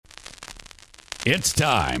It's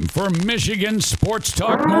time for Michigan Sports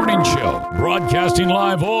Talk Morning Show, broadcasting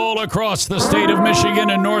live all across the state of Michigan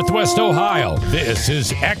and Northwest Ohio. This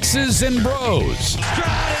is X's and Bros. Stroud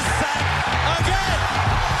is sacked again.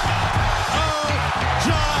 Oh,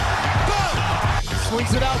 John Buck swings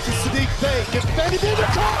it out to Sadiq Bey. Defended in the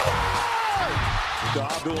corner. To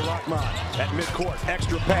Abdul-Rahman at midcourt,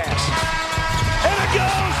 extra pass. And it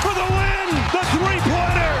goes for the win! The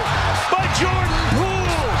three-pointer by Jordan Poole!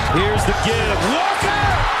 Here's the give. Walker!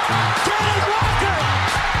 Kenny Walker!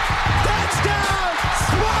 Touchdown!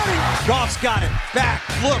 Smarty! Goff's got it. Back,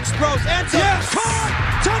 looks, throws, ends up. Yes! Caught!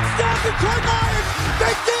 Touchdown Detroit Lions!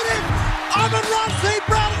 They did it! Amon-Ra St.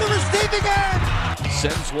 Brown in the receiving end!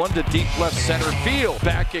 Sends one to deep left center field.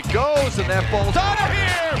 Back it goes, and that ball's out of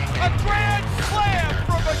here! A grand slam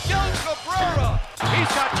from Miguel Cabrera!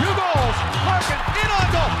 He's got 2 goals! Larkin in on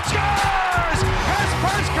goal! Scores! His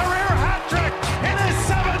first career hat trick in his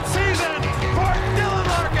 7th season for Dylan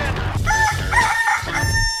Larkin!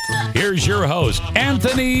 Here's your host,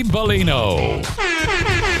 Anthony Bellino.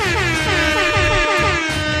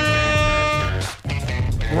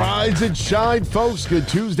 Rise and shine, folks. Good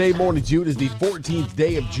Tuesday morning to you. It is the 14th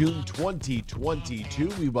day of June, 2022.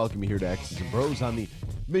 We welcome you here to X's and Bros on the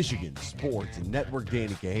Michigan Sports Network.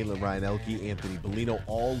 Danny Cahalan, Ryan Elke, Anthony Bellino,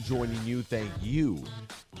 all joining you. Thank you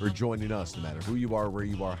for joining us, no matter who you are, where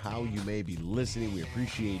you are, how you may be listening. We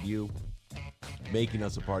appreciate you making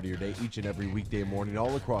us a part of your day each and every weekday morning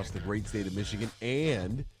all across the great state of Michigan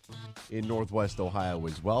and in Northwest Ohio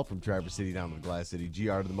as well. From Traverse City down to the Glass City,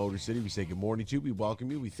 GR to the Motor City, we say good morning to you. We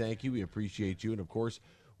welcome you. We thank you. We appreciate you. And, of course,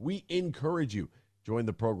 we encourage you. Join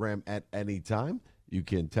the program at any time. You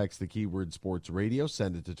can text the keyword sports radio,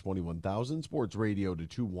 send it to 21,000, sports radio to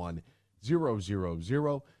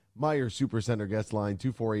 21000. Meyer Supercenter guest line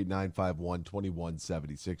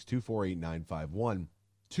 248-951-2176,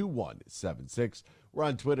 248-951-2176. We're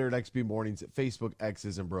on Twitter at XB Mornings, at Facebook,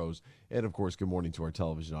 X's and Bros. And, of course, good morning to our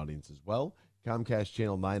television audience as well. Comcast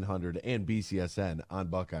Channel 900 and BCSN on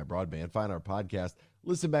Buckeye Broadband. Find our podcast.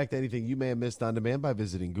 Listen back to anything you may have missed on demand by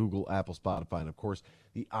visiting Google, Apple, Spotify, and, of course,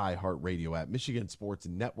 the iHeartRadio app.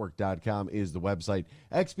 MichiganSportsNetwork.com is the website.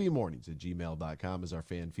 XBMornings@gmail.com is our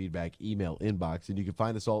fan feedback email inbox. And you can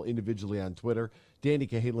find us all individually on Twitter. Danny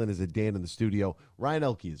Cahalan is at Dan in the studio. Ryan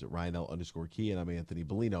Elke is at RyanL_Key. And I'm Anthony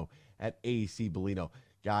Bellino at AC Bellino.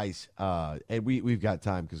 Guys, and we've got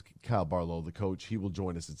time because Kyle Barlow, the coach, he will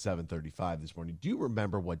join us at 7:35 this morning. Do you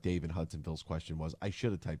remember what David Hudsonville's question was? I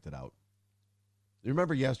should have typed it out. You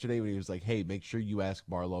remember yesterday when he was like, hey, make sure you ask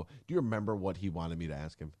Barlow. Do you remember what he wanted me to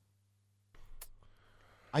ask him?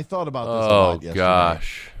 I thought about this a lot yesterday.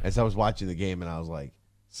 Gosh. As I was watching the game, and I was like,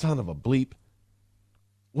 son of a bleep.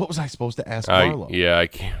 What was I supposed to ask Barlow? Yeah, I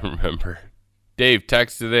can't remember. Dave,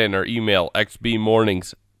 text it in or email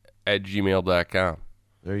xbmornings@gmail.com.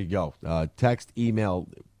 There you go. Text, email.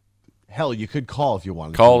 Hell, you could call if you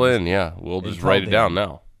wanted. Call in, yeah. We'll just write it down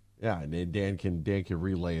now. Yeah, and then Dan can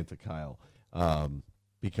relay it to Kyle.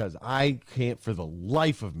 Because I can't for the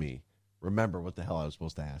life of me remember what the hell I was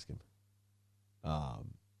supposed to ask him.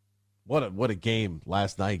 What a game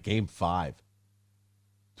last night, Game 5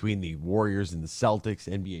 between the Warriors and the Celtics,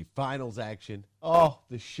 NBA Finals action. Oh,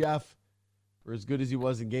 the chef, for as good as he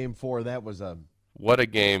was in Game 4, that was what a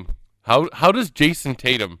game. How does Jason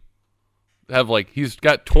Tatum have he's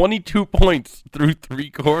got 22 points through 3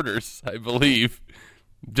 quarters, I believe.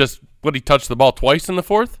 Just he touched the ball twice in the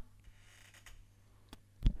fourth?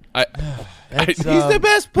 He's the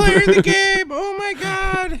best player in the game. Oh, my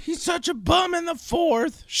God. He's such a bum in the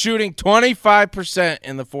fourth. Shooting 25%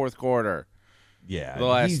 in the fourth quarter. Yeah. The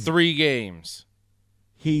last 3 games.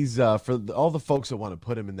 He's, for all the folks that want to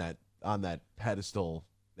put him on that pedestal,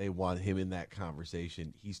 they want him in that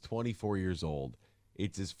conversation. He's 24 years old.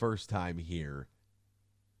 It's his first time here.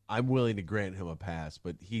 I'm willing to grant him a pass,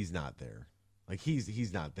 but he's not there.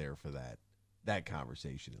 He's not there for that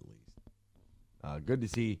conversation at least. Good to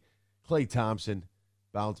see Klay Thompson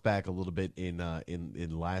bounce back a little bit in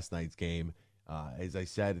last night's game. As I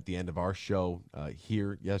said at the end of our show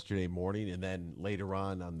here yesterday morning, and then later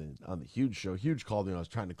on the huge show, huge call. I was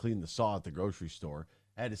trying to clean the saw at the grocery store.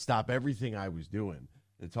 I had to stop everything I was doing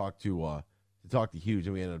and talk to Huge,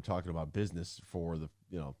 and we ended up talking about business for the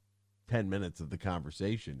 10 minutes of the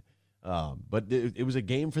conversation. But it was a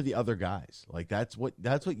game for the other guys. That's what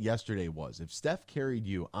yesterday was. If Steph carried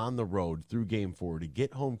you on the road through Game 4 to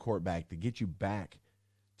get home court back, to get you back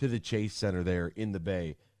to the Chase Center there in the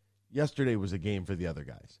Bay, yesterday was a game for the other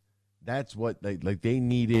guys. That's what they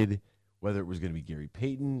needed, whether it was going to be Gary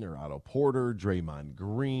Payton or Otto Porter, Draymond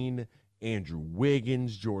Green, Andrew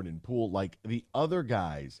Wiggins, Jordan Poole. The other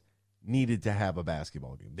guys needed to have a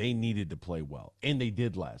basketball game. They needed to play well, and they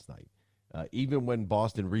did last night. Even when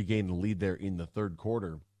Boston regained the lead there in the third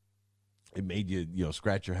quarter, it made you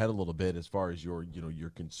scratch your head a little bit as far as your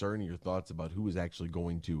concern and your thoughts about who was actually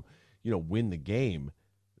going to win the game.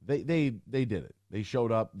 They did it. They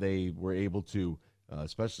showed up. They were able to,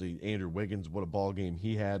 especially Andrew Wiggins. What a ball game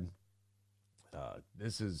he had.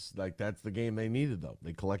 That's the game they needed, though.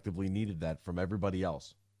 They collectively needed that from everybody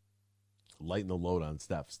else. Lighten the load on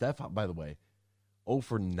Steph. Steph, by the way, 0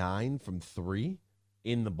 for 9 from 3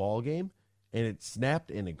 in the ball game, and it snapped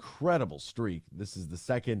an incredible streak. This is the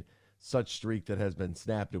second such streak that has been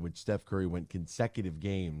snapped in which Steph Curry went consecutive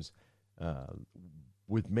games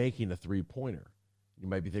with making a three-pointer. You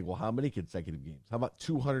might be thinking, well, how many consecutive games? How about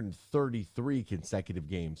 233 consecutive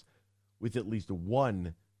games with at least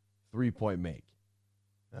one three-point make?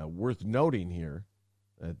 Worth noting here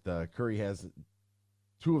that Curry has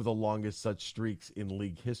two of the longest such streaks in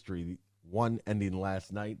league history, one ending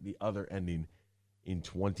last night, the other ending in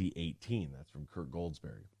 2018. That's from Kirk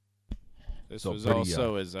Goldsberry. This was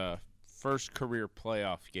also his first career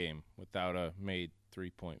playoff game without a made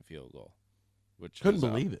three-point field goal, which couldn't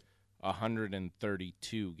believe it.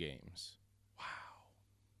 132 games. Wow.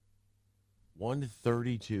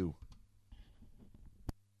 132.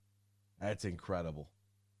 That's incredible.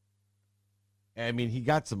 I mean, he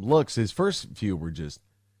got some looks. His first few were just,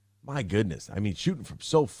 my goodness. I mean, shooting from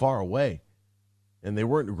so far away. And they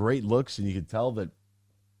weren't great looks, and you could tell that,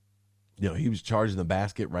 he was charging the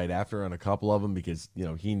basket right after on a couple of them because,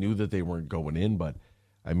 he knew that they weren't going in. But,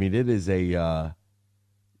 I mean, it is the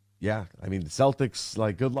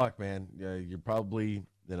Celtics, good luck, man. You're probably,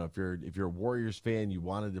 if you're a Warriors fan, you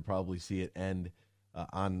wanted to probably see it end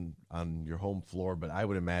on your home floor. But I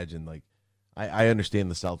would imagine, I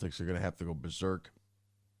understand the Celtics are going to have to go berserk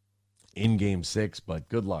in Game 6, but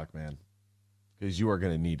good luck, man, because you are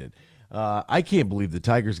going to need it. I can't believe the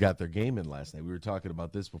Tigers got their game in last night. We were talking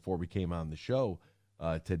about this before we came on the show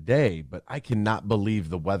today, but I cannot believe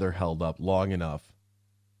the weather held up long enough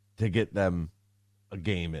to get them a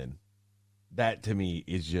game in. That, to me,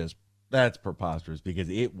 is that's preposterous because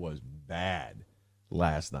it was bad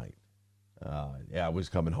last night. I was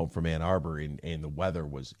coming home from Ann Arbor, and the weather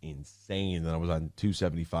was insane. And I was on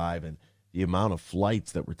 275, and the amount of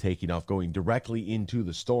flights that were taking off going directly into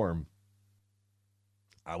the storm,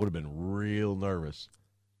 I would have been real nervous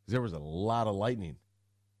because there was a lot of lightning.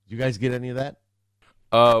 Did you guys get any of that?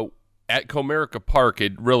 At Comerica Park,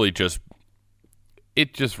 it really just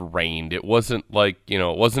rained. It wasn't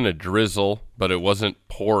it wasn't a drizzle, but it wasn't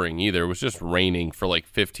pouring either. It was just raining for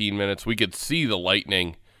 15 minutes. We could see the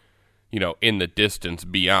lightning, in the distance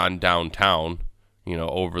beyond downtown,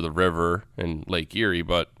 over the river and Lake Erie,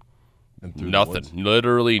 but nothing.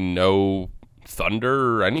 Literally no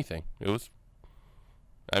thunder or anything.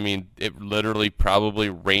 It literally probably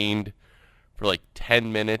rained for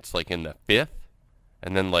 10 minutes, in the fifth,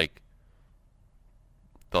 and then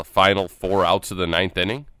the final 4 outs of the ninth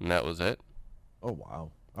inning, and that was it. Oh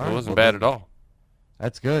wow! It wasn't bad at all.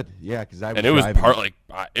 That's good. Yeah, because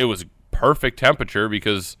it was perfect temperature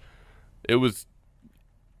because it was,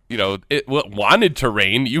 it wanted to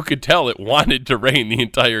rain. You could tell it wanted to rain the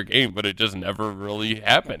entire game, but it just never really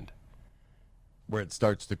happened. Where it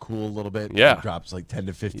starts to cool a little bit, yeah, it drops 10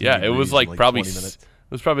 to 15. Yeah, it was probably 20 minutes.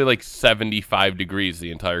 It was probably 75 degrees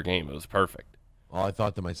the entire game. It was perfect. All I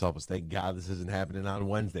thought to myself was, thank God this isn't happening on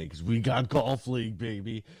Wednesday because we got Golf League,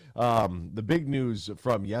 baby. The big news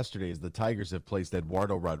from yesterday is the Tigers have placed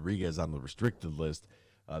Eduardo Rodriguez on the restricted list.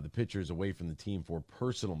 The pitcher is away from the team for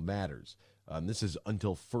personal matters. This is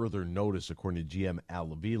until further notice, according to GM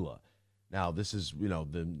Al Avila. Now, this is,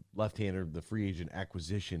 the left-hander, the free agent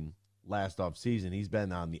acquisition last offseason. He's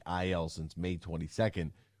been on the IL since May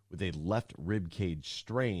 22nd with a left rib cage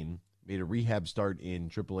strain. Made a rehab start in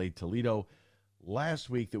AAA Toledo last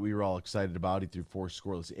week that we were all excited about. He threw 4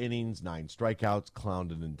 scoreless innings, 9 strikeouts,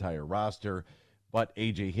 clowned an entire roster. But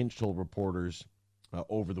A.J. Hinch told reporters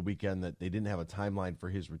over the weekend that they didn't have a timeline for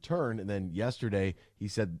his return. And then yesterday he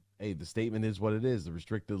said, hey, the statement is what it is. The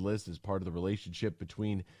restricted list is part of the relationship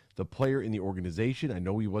between the player and the organization. I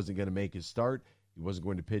know he wasn't going to make his start. He wasn't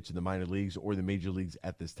going to pitch in the minor leagues or the major leagues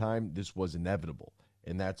at this time. This was inevitable.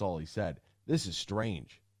 And that's all he said. This is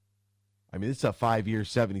strange. This is a 5-year,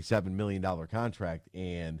 $77 million contract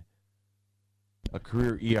and a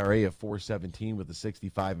career ERA of 4.17 with a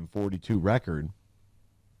 65-42 record.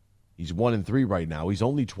 He's 1-3 right now. He's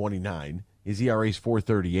only 29. His ERA is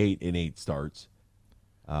 4.38 in 8 starts.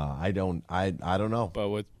 I don't know. But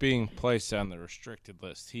with being placed on the restricted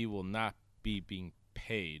list, he will not be being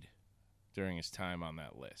paid during his time on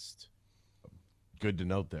that list. Good to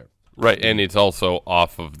note there. Right, and it's also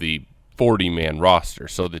off of the 40-man roster.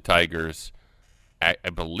 So the Tigers, I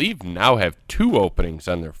believe, now have 2 openings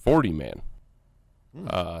on their 40-man.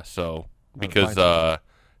 So because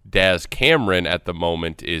Daz Cameron at the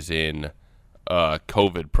moment is in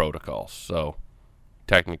COVID protocols, so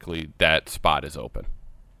technically that spot is open.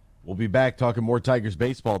 We'll be back talking more Tigers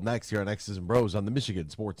baseball next here on X's and Bros on the Michigan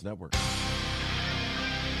Sports Network.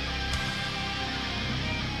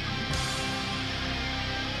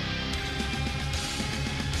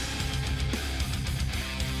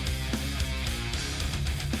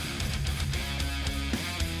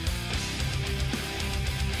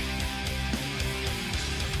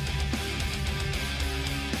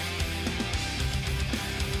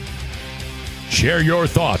 Share your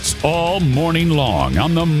thoughts all morning long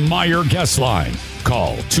on the Meijer Guest Line.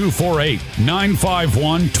 Call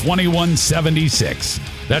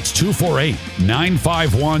 248-951-2176. That's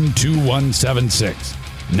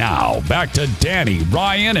 248-951-2176. Now, back to Danny,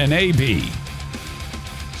 Ryan, and AB.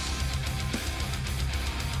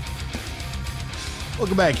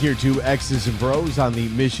 Welcome back here to X's and Bros on the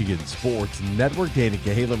Michigan Sports Network. Danny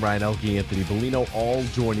Cahalan, Ryan Elke, Anthony Bellino, all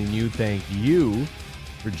joining you. Thank you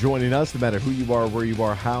for joining us, no matter who you are, where you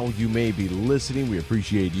are, how you may be listening. We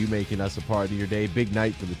appreciate you making us a part of your day. Big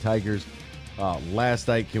night for the Tigers last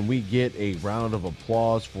night. Can we get a round of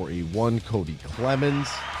applause for a one Cody Clemens?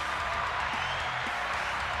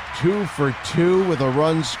 2 for 2 with a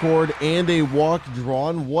run scored and a walk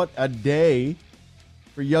drawn. What a day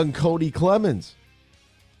for young Cody Clemens.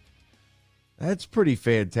 That's pretty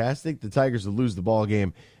fantastic. The Tigers will lose the ball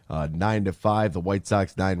game 9-5. The White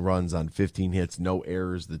Sox 9 runs on 15 hits, no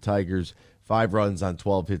errors. The Tigers 5 runs on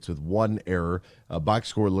 12 hits with 1 error. Box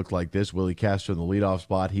score looked like this. Willie Castro in the leadoff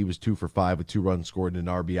spot. He was 2 for 5 with 2 runs scored and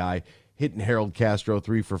an RBI. Hitting Harold Castro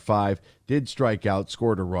 3 for 5. Did strike out,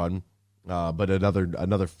 scored a run, but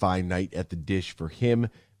another fine night at the dish for him.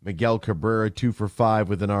 Miguel Cabrera 2 for 5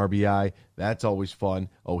 with an RBI. That's always fun.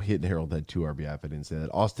 Oh, Hitting Harold had 2 RBI if I didn't say that.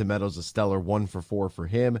 Austin Meadows a stellar 1 for 4 for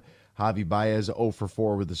him. Javi Baez 0 for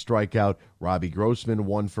 4 with a strikeout. Robbie Grossman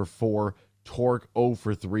 1 for 4. Torque 0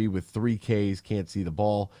 for 3 with 3 Ks. Can't see the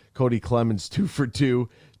ball. Cody Clemens 2 for 2.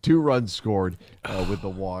 2 runs scored with the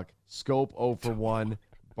walk. Scope 0 for 1.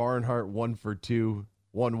 Barnhart 1 for 2.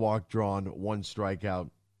 1 walk drawn. 1 strikeout.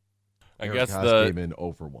 Eric Haas came in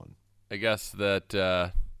 0 for 1. I guess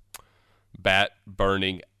that bat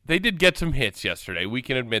burning. They did get some hits yesterday. We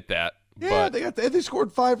can admit that. Yeah, but they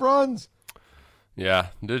scored 5 runs. Yeah,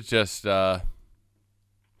 there's just they're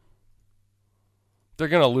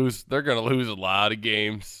gonna lose. They're gonna lose a lot of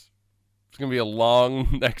games. It's gonna be a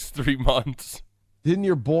long next 3 months. Didn't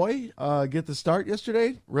your boy get the start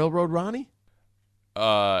yesterday, Railroad Ronnie?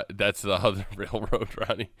 That's the other Railroad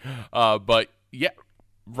Ronnie. But yeah,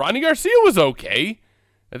 Ronnie Garcia was okay.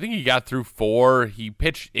 I think he got through 4. He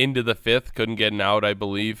pitched into the 5th, couldn't get an out, I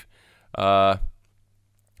believe. Did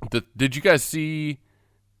you guys see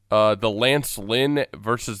the Lance Lynn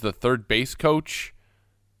versus the third base coach?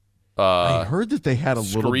 I heard that they had a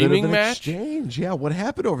little bit of an match? exchange. Yeah, what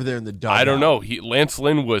happened over there in the dugout? I don't know. Lance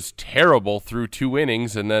Lynn was terrible through 2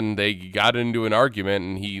 innings, and then they got into an argument,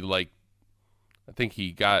 and I think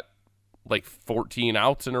he got 14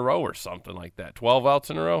 outs in a row or something like that. 12 outs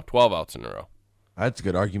in a row? 12 outs in a row. That's a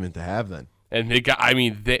good argument to have then. And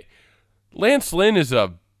Lance Lynn is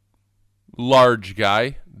a large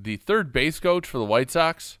guy. The third base coach for the White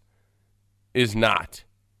Sox is not.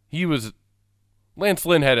 Lance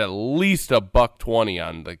Lynn had at least a $120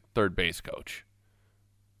 on the third base coach.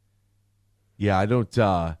 Yeah, I don't,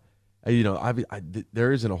 there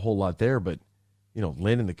isn't a whole lot there, but,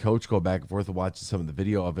 Lynn and the coach go back and forth and watching some of the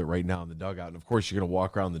video of it right now in the dugout. And, of course, you're going to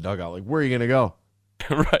walk around the dugout like, where are you going to go?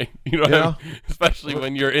 Right. Especially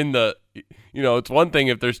when you're in the, it's one thing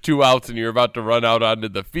if there's 2 outs and you're about to run out onto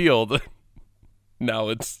the field.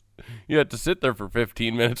 Now you have to sit there for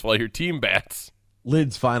 15 minutes while your team bats.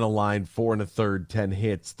 Lynn's final line, 4 1/3, 10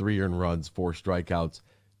 hits, 3 earned runs, 4 strikeouts.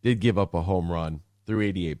 Did give up a home run through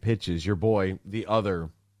 88 pitches. Your boy, the other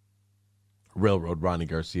Railroad, Ronnie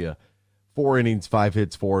Garcia, 4 innings, 5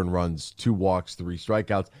 hits, 4 earned runs, 2 walks, 3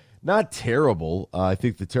 strikeouts. Not terrible. I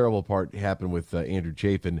think the terrible part happened with Andrew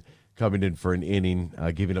Chafin coming in for an inning,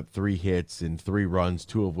 giving up 3 hits and 3 runs,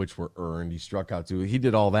 2 of which were earned. He struck out 2. He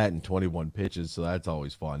did all that in 21 pitches, so that's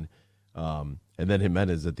always fun. And then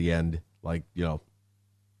Jimenez at the end, what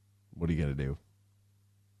are you going to do?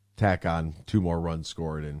 Tack on 2 more runs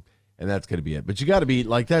scored, and that's going to be it. But you got to be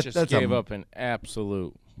like that. Just gave up an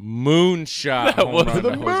absolute moonshot. That was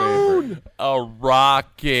the moon. A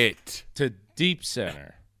rocket to deep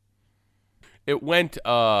center. It went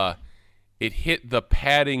it hit the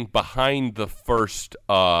padding behind the first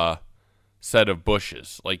set of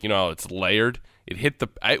bushes. Like, you know, it's layered.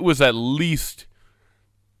 It was at least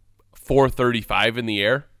 435 in the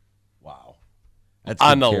air. Wow. That's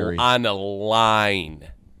on a line.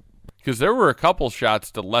 Because there were a couple shots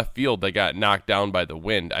to left field that got knocked down by the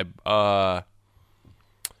wind. I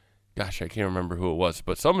can't remember who it was,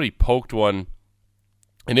 but somebody poked one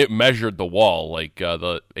and it measured the wall. Like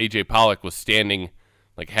the AJ Pollock was standing,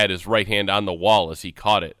 like had his right hand on the wall as he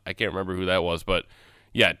caught it. I can't remember who that was, but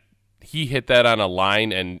yeah, he hit that on a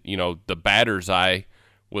line, and you know the batter's eye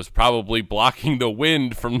was probably blocking the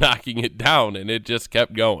wind from knocking it down, and it just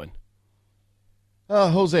kept going.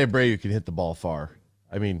 Jose Abreu can hit the ball far.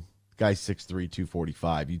 I mean, guy's 6'3",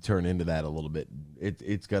 245. You turn into that a little bit,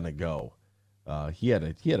 it's gonna go. He had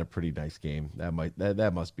a pretty nice game.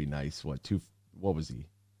 That must be nice. What was he?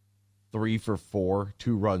 3 for 4,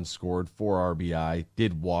 2 runs scored, 4 RBI.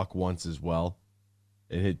 Did walk once as well,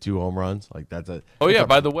 and hit 2 home runs. Like that's a. Oh yeah.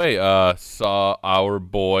 By the way, saw our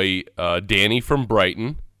boy Danny from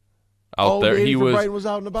Brighton out there. Danny from Brighton was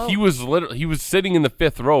out and about. He was sitting in the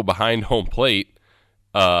 5th row behind home plate.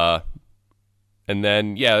 And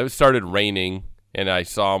then it started raining, and I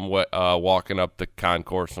saw him walking up the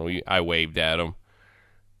concourse, and I waved at him.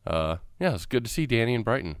 It was good to see Danny in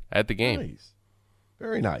Brighton at the game. Nice.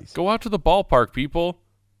 Very nice. Go out to the ballpark, people.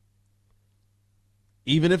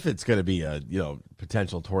 Even if it's going to be a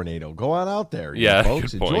potential tornado, go on out there. Yeah,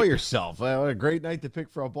 folks, good point. Enjoy yourself. What a great night to pick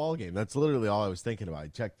for a ball game. That's literally all I was thinking about. I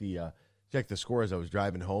checked the score as I was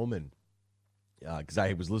driving home, and because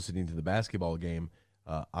I was listening to the basketball game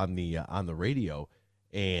on the radio,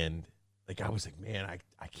 and like I was like, man,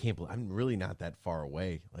 I can't believe I'm really not that far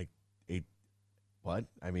away. Like what?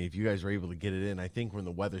 I mean, if you guys were able to get it in, I think when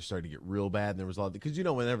the weather started to get real bad, and there was a lot, because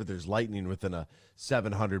whenever there's lightning within a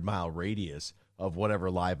 700-mile radius of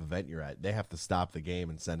whatever live event you're at, they have to stop the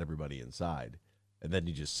game and send everybody inside, and then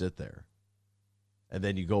you just sit there, and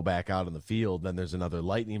then you go back out in the field. Then there's another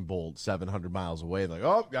lightning bolt 700 miles away. Like,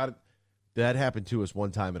 oh, got it. That happened to us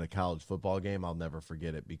one time at a college football game. I'll never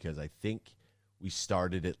forget it because I think we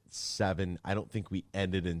started at 7. I don't think we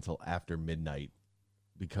ended until after midnight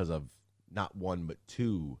because of not 1 but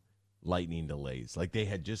 2 lightning delays. Like they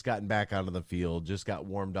had just gotten back onto the field, just got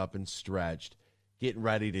warmed up and stretched, getting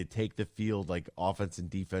ready to take the field like offense and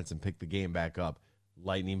defense and pick the game back up.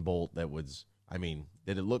 Lightning bolt that was, I mean,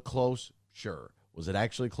 did it look close? Sure. Was it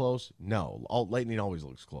actually close? No. Lightning always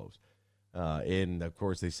looks close. And, of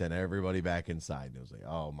course, they sent everybody back inside. And it was like,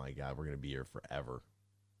 oh, my God, we're going to be here forever.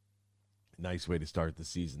 Nice way to start the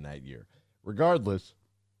season that year. Regardless,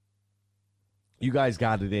 you guys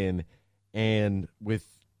got it in. And with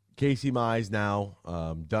Casey Mize now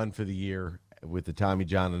done for the year with the Tommy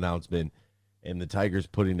John announcement and the Tigers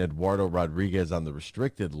putting Eduardo Rodriguez on the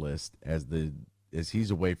restricted list as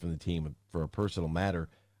he's away from the team for a personal matter.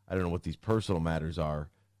 I don't know what these personal matters are.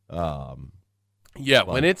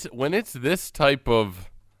 When it's this type of,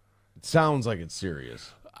 it sounds like it's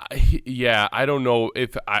serious. I don't know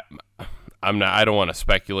if I don't want to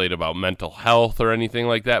speculate about mental health or anything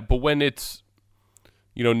like that, but when it's,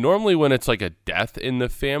 normally when it's like a death in the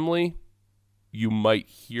family, you might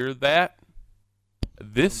hear that.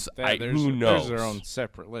 Who knows? There's their own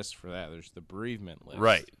separate list for that. There's the bereavement list.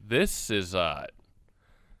 Right. This is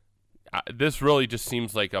this really just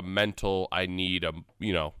seems like a mental. I need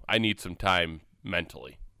some time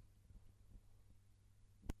mentally.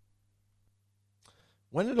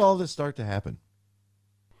 When did all this start to happen?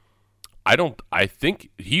 I think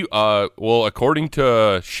he according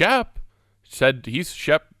to Shep,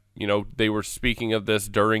 they were speaking of this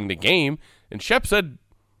during the game, and Shep said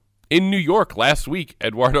in New York last week,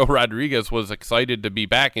 Eduardo Rodriguez was excited to be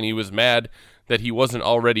back, and he was mad that he wasn't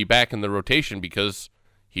already back in the rotation because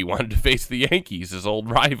he wanted to face the Yankees, his old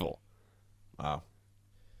rival. Wow.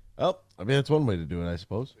 Well, I mean, that's one way to do it, I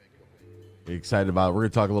suppose. Be excited about it. We're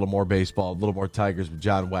going to talk a little more baseball, a little more Tigers with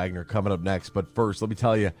John Wagner coming up next. But first, let me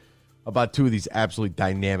tell you about 2 of these absolutely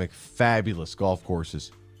dynamic, fabulous golf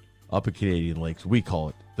courses up in Canadian Lakes. We call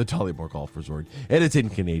it the Tullymore Golf Resort, and it's in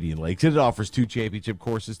Canadian Lakes. And it offers 2 championship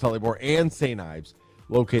courses, Tullymore and St. Ives,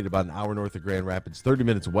 located about an hour north of Grand Rapids, 30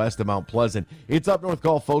 minutes west of Mount Pleasant. It's up north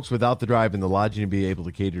golf, folks, without the drive and the lodging, and be able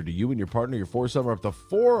to cater to you and your partner, your foursome, or up to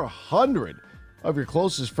 400 of your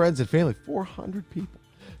closest friends and family. 400 people.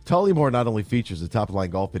 Tullymore not only features a top-of-the-line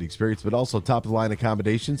golf pit experience, but also top-of-the-line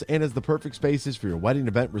accommodations and has the perfect spaces for your wedding,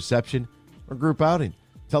 event, reception, or group outing.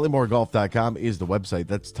 TullymoreGolf.com is the website.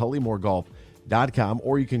 That's TullymoreGolf.com,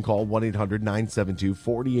 or you can call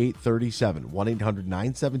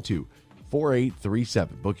 1-800-972-4837.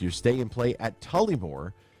 1-800-972-4837. Book your stay and play at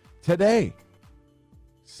Tullymore today.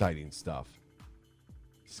 Exciting stuff.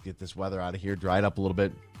 Let's get this weather out of here, dry it up a little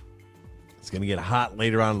bit. It's going to get hot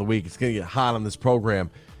later on in the week. It's going to get hot on this program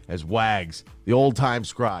as Wags, the old-time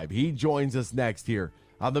scribe, he joins us next here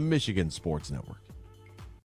on the Michigan Sports Network.